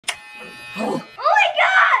Oh my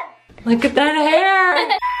god! Look at that hair!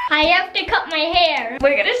 I have to cut my hair.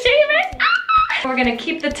 We're gonna shave it. Ah! We're gonna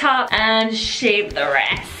keep the top and shave the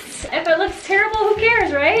rest. If it looks terrible, who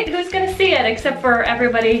cares, right? Who's gonna see it except for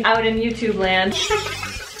everybody out in YouTube land?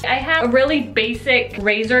 I have a really basic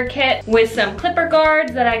razor kit with some clipper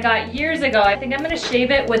guards that I got years ago. I think I'm gonna shave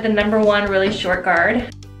it with the #1 really short guard.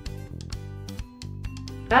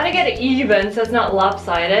 Gotta get it even so it's not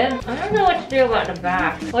lopsided. I don't know what to do about the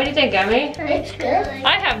back. What do you think, Emmy? It's good.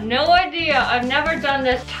 I have no idea. I've never done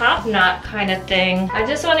this top knot kind of thing. I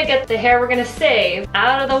just want to get the hair we're gonna save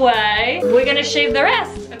out of the way. We're gonna shave the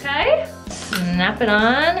rest, okay? Snap it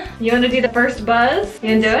on. You want to do the first buzz?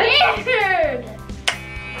 You gonna do it? Scared.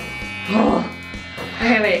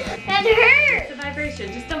 Okay, wait. That hurts. It's a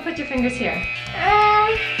vibration. Just don't put your fingers here.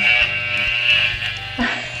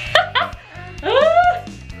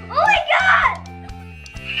 Oh my god!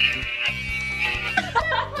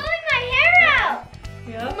 I'm pulling my hair out.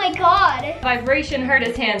 Yep. Oh my god. Vibration hurt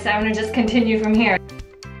his hand, so I'm gonna just continue from here.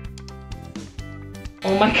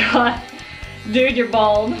 Oh my god. Dude, you're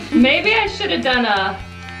bald. Maybe I should have done a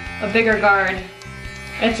bigger guard.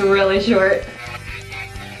 It's really short.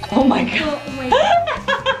 Oh my god. Oh my god.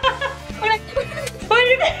 What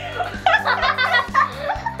did it?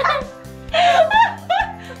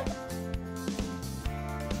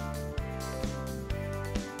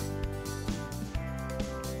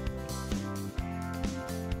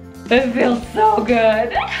 It feels so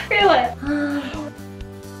good. Feel it.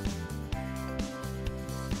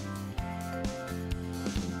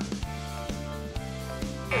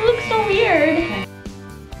 It looks so weird.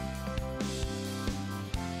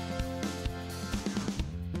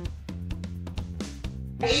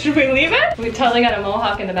 Should we leave it? We totally got a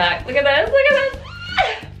mohawk in the back. Look at this, look at this.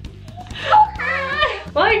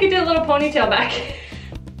 Well, you could do a little ponytail back.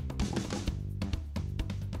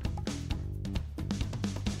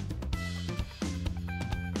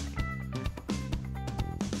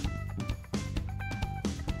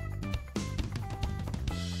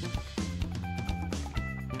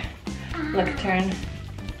 Look, turn.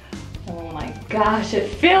 Oh my gosh, it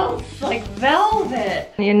feels like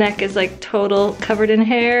velvet. Your neck is like total covered in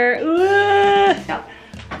hair. Yeah.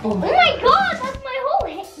 Oh my god, that's my whole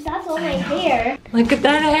hair. That's all my hair. Look at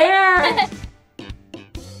that hair.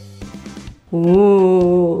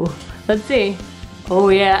 Ooh. Let's see. Oh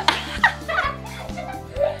yeah.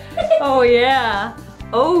 Oh yeah.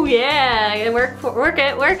 Oh yeah. Work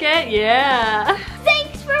it, yeah.